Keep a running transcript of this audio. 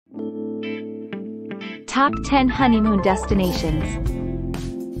Top 10 Honeymoon Destinations.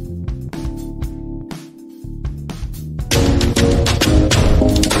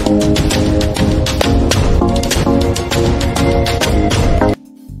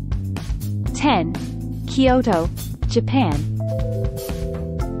 Kyoto, Japan.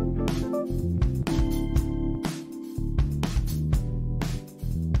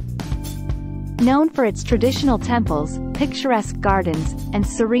 Known for its traditional temples, picturesque gardens, and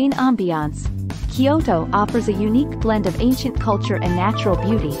serene ambiance, Kyoto offers a unique blend of ancient culture and natural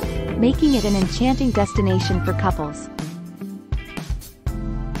beauty, making it an enchanting destination for couples.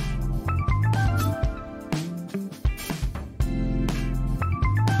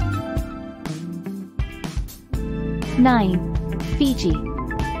 Fiji.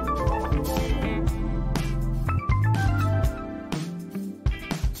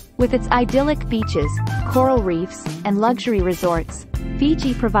 With its idyllic beaches, coral reefs, and luxury resorts,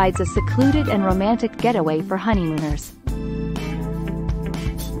 Fiji provides a secluded and romantic getaway for honeymooners.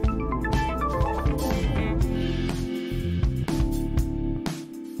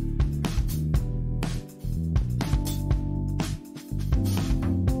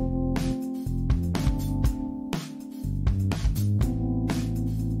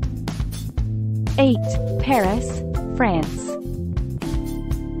 Paris, France.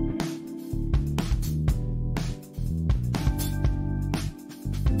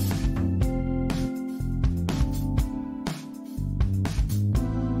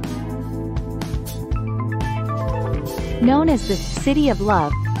 Known as the City of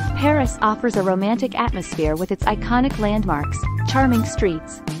Love, Paris offers a romantic atmosphere with its iconic landmarks, charming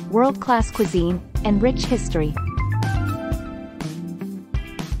streets, world-class cuisine, and rich history.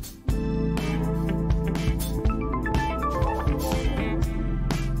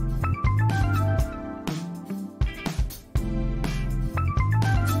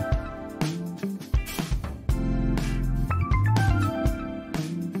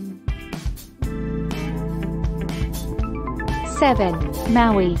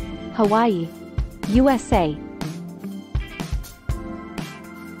 Maui, Hawaii, USA.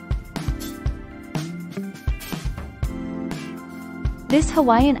 This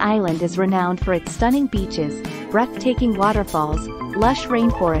Hawaiian island is renowned for its stunning beaches, breathtaking waterfalls, lush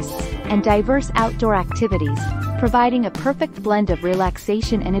rainforests, and diverse outdoor activities, providing a perfect blend of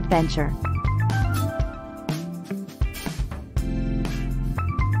relaxation and adventure.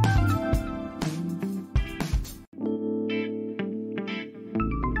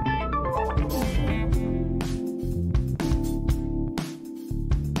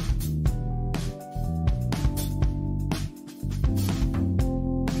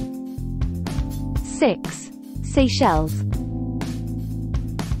 Seychelles.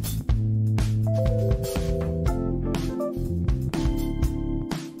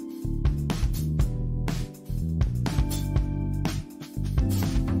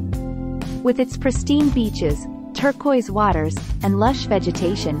 With its pristine beaches, turquoise waters, and lush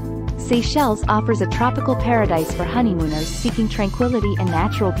vegetation, Seychelles offers a tropical paradise for honeymooners seeking tranquility and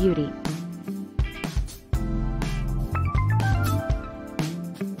natural beauty.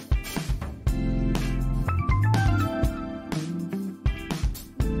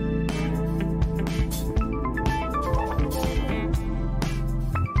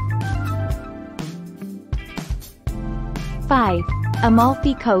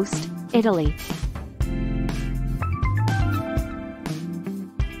 Amalfi Coast, Italy.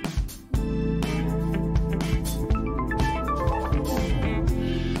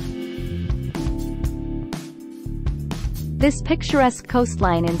 This picturesque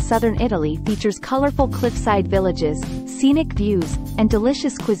coastline in southern Italy features colorful cliffside villages, scenic views, and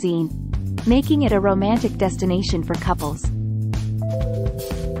delicious cuisine, making it a romantic destination for couples.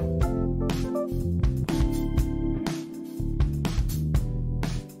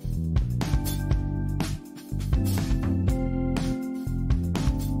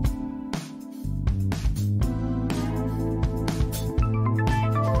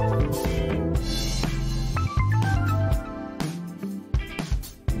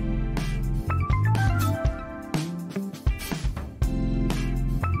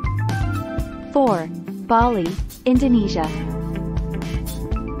 Bali, Indonesia.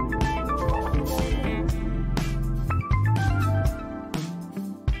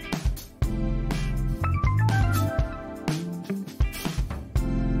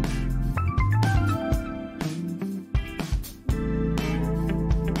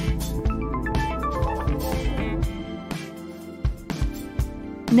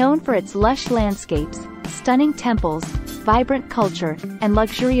 Known for its lush landscapes, stunning temples, vibrant culture, and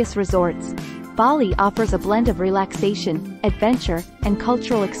luxurious resorts, Bali offers a blend of relaxation, adventure, and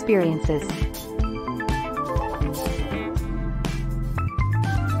cultural experiences.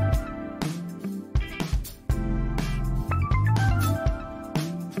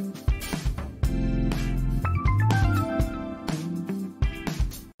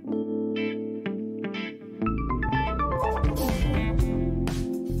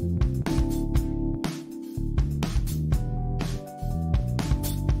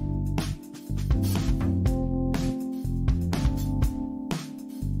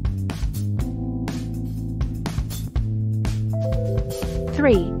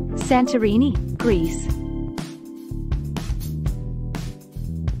 3. Santorini, Greece.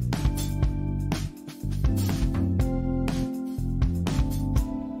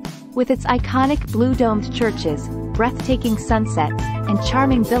 With its iconic blue-domed churches, breathtaking sunsets, and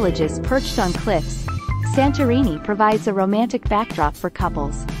charming villages perched on cliffs, Santorini provides a romantic backdrop for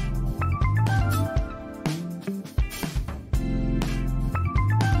couples.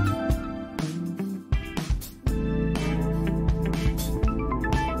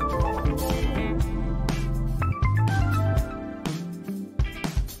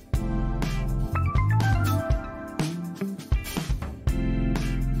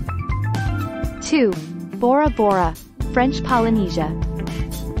 Two. Bora Bora, French Polynesia.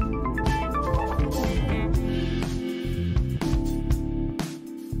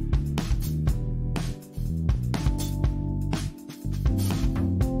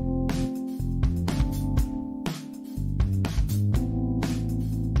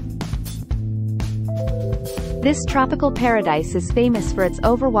 This tropical paradise is famous for its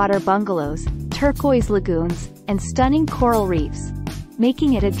overwater bungalows, turquoise lagoons, and stunning coral reefs,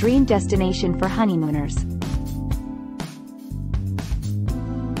 making it a dream destination for honeymooners.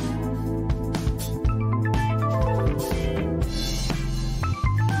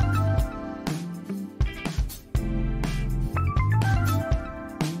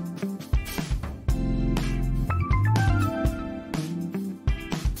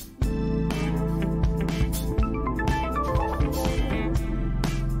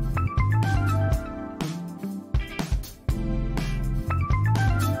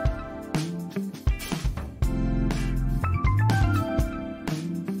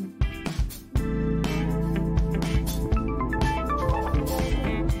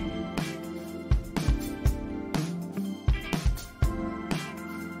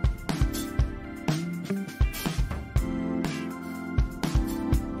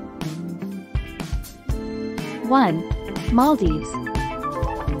 One. Maldives.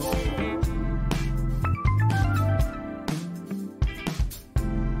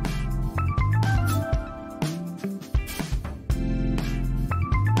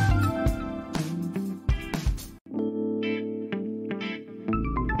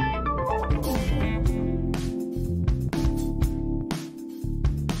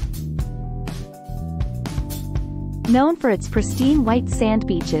 Known for its pristine white sand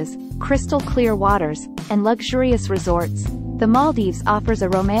beaches, crystal clear waters, and luxurious resorts, the Maldives offers a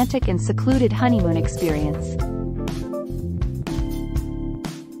romantic and secluded honeymoon experience.